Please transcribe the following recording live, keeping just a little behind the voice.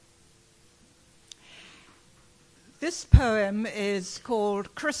This poem is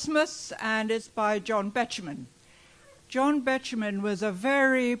called Christmas and it's by John Betjeman. John Betjeman was a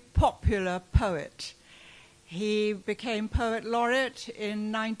very popular poet. He became poet laureate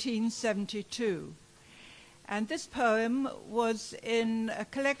in 1972. And this poem was in a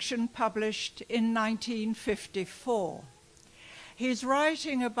collection published in 1954. He's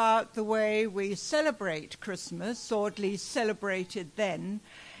writing about the way we celebrate Christmas, or at least celebrated then.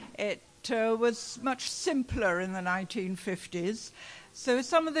 It was much simpler in the 1950s, so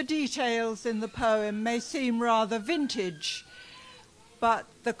some of the details in the poem may seem rather vintage, but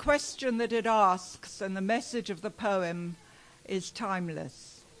the question that it asks and the message of the poem is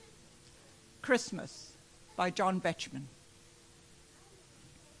timeless. Christmas by John Betjeman.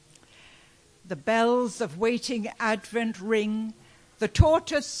 The bells of waiting Advent ring, the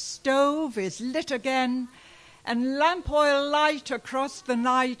tortoise stove is lit again, and lamp oil light across the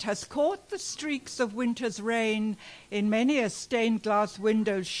night has caught the streaks of winter's rain in many a stained glass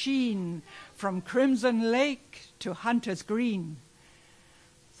window's sheen, from crimson lake to hunter's green.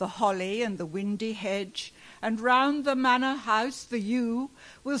 The holly and the windy hedge, and round the manor house the yew,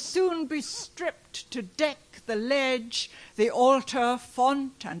 will soon be stripped to deck the ledge, the altar,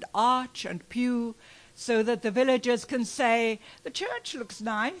 font and arch and pew, so that the villagers can say, "The church looks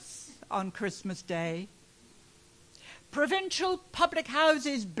nice on Christmas Day." Provincial public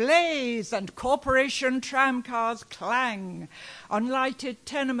houses blaze and corporation tramcars clang. On lighted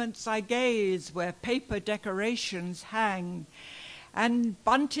tenements I gaze where paper decorations hang. And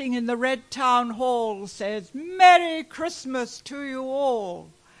bunting in the red town hall says, "Merry Christmas to you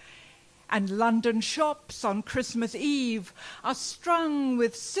all." And London shops on Christmas Eve are strung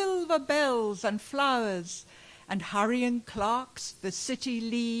with silver bells and flowers, and hurrying clerks the city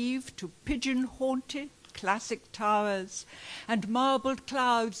leave to pigeon-haunted classic towers, and marbled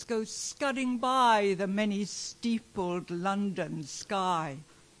clouds go scudding by the many-steepled London sky.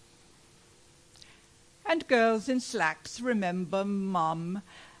 And girls in slacks remember Mum,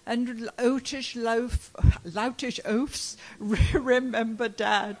 and loutish oafs remember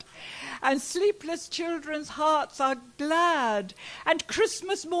Dad, and sleepless children's hearts are glad, and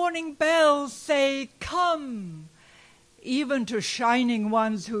Christmas morning bells say, "Come," even to shining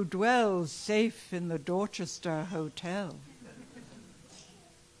ones who dwell safe in the Dorchester Hotel.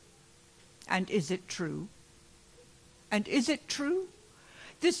 And is it true? And is it true?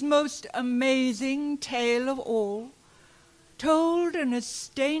 This most amazing tale of all, told in a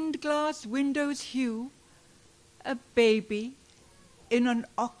stained glass window's hue, a baby in an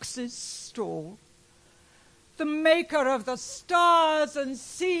ox's stall, the maker of the stars and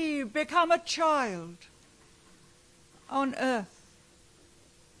sea become a child on earth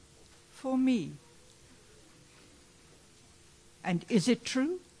for me. And is it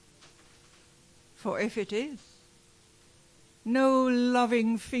true? For if it is, no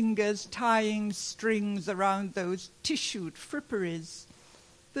loving fingers tying strings around those tissued fripperies,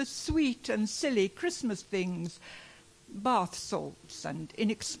 the sweet and silly Christmas things, bath salts and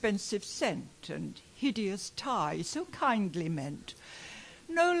inexpensive scent and hideous tie so kindly meant,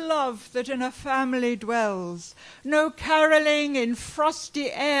 no love that in a family dwells, no caroling in frosty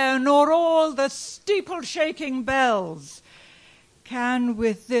air, nor all the steeple-shaking bells can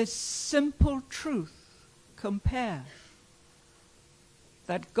with this simple truth compare,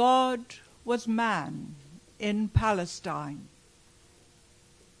 that God was man in Palestine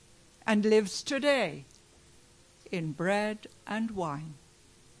and lives today in bread and wine.